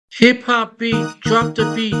Hip hop beat, drop the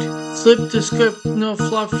beat, flip the script, no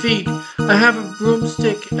flop feet. I have a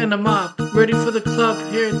broomstick and a mop, ready for the club,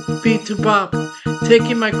 here beat to bop.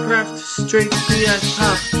 Taking my craft straight be at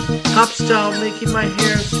top. Top style, making my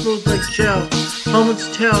hair smooth like gel.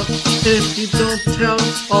 Moments tell, and if you don't tell,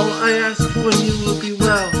 all I ask when you will be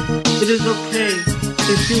well. It is okay,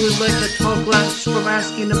 if you would like a tall glass from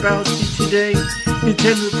asking about you today. You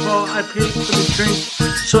can recall I paid for the drink,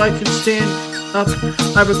 so I can stand up.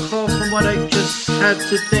 I recall from what I just had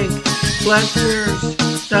to think. Glass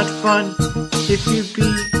mirrors, not fun. If you be,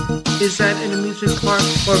 is that an amusement park?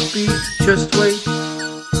 Or B, just wait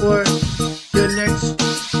for your next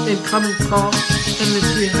incoming call. And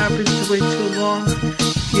if you happen to wait too long,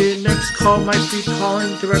 your next call might be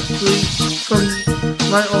calling directly from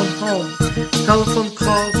my own home. Telephone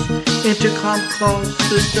calls, intercom calls,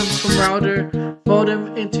 system from router,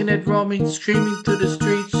 modem, internet roaming, streaming through the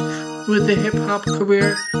streets. With a hip-hop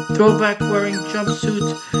career, throwback wearing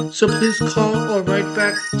jumpsuits. So please call or write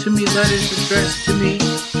back to me letters addressed to me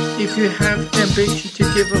if you have ambition to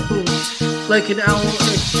give a hoot. Like an Owl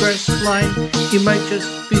Express line, you might just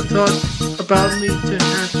be thought about me to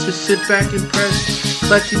have to sit back and press.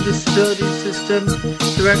 Collecting disability system,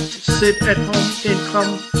 direct sit at home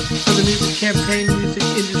income for the music campaign, music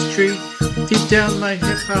industry. Deep down my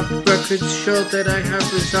hip-hop records show that I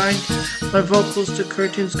have resigned my vocals to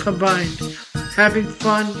curtains combined. Having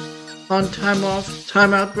fun on time off,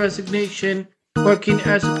 time out resignation, working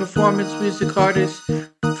as a performance music artist,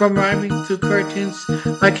 from rhyming to curtains.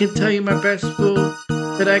 I can tell you my best rule,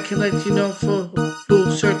 that I can let you know for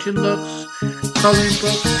fool certain looks, coloring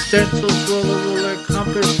books, stencils, ruler,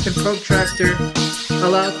 compass, and protractor.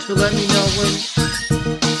 Allow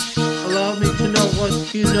me to know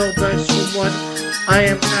what you know best from what I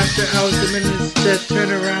am after hours and minutes that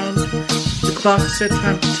turn around. The clock set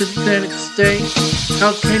time to the next day.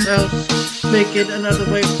 How can else make it another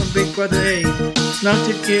way from Big Brother A? Not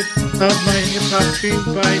to give up my hip-hop dream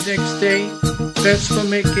by next day. Best for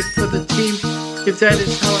make it for the team. If that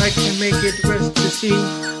is how I can make it, rest to see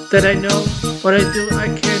that I know what I do,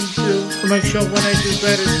 I can do for my show when I do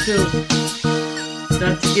better too.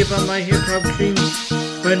 Not to give up my hip-hop dreams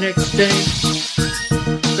by next day.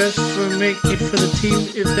 Best for make it for the team,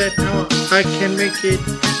 if that how I can make it.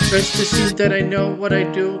 Best to see that I know what I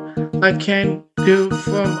do, I can do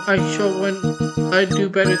from I show when I do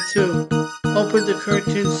better too. Open the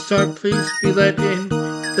curtains, start, please be let in.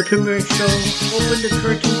 The premiere show. Open the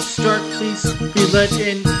curtains, start, please be let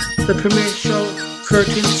in. The premiere show.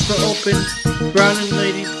 Curtains for open. Brown and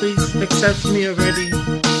lady, please accept me already.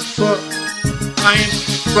 For I am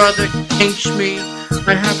brother, ain't me.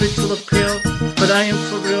 I happen to look pale, but I am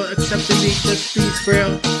for real. Accepting me, just be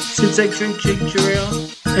frail. Since I drink ginger ale,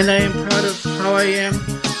 and I am proud of how I am.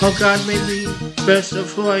 How God made me best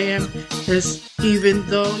of who I am. As even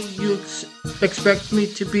though you expect me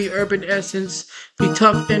to be urban essence, be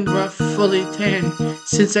tough and rough, fully tan.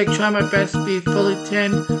 Since I try my best to be fully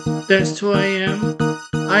tan, that's who I am.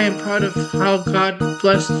 I am proud of how God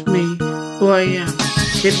blessed me, who I am.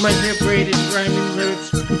 Get my hair braided, rhyming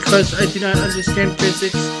lyrics, because I do not understand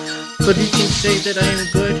physics. But you can say that I am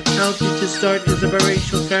good, healthy to start is a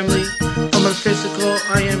biracial family. From a physical,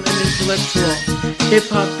 I am an intellectual.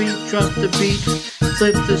 Hip-hop beat, drop the beat,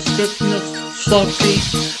 flip the script, no flop beat.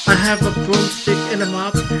 I have a broomstick and a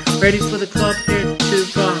mop, ready for the club, here to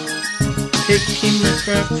bop. Taking my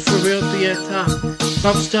craft for real, be at top.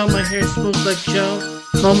 Pop style, my hair smooth like gel.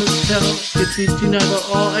 Moments tell, if you do not, but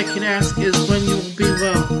all I can ask is when you will be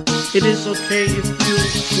well. It is okay if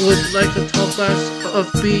you would like a tall glass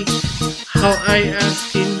of B. How I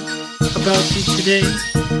asking about you today?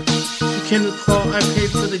 You can recall I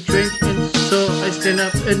paid for the drink, and so I stand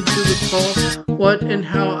up and do recall what and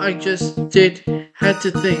how I just did, had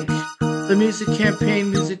to think. The music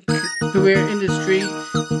campaign, music career industry,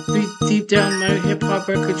 beat deep down my hip-hop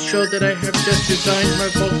records show that I have just resigned my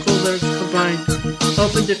vocal lyrics combined.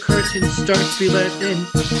 Open the curtains, start be let in.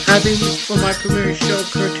 Having for my premiere show,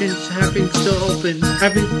 curtains having still open.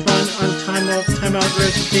 Having fun on time off, time out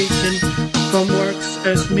resignation. From works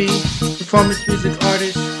as me, performance music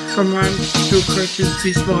artist. From rhymes through curtains,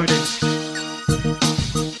 be smartest.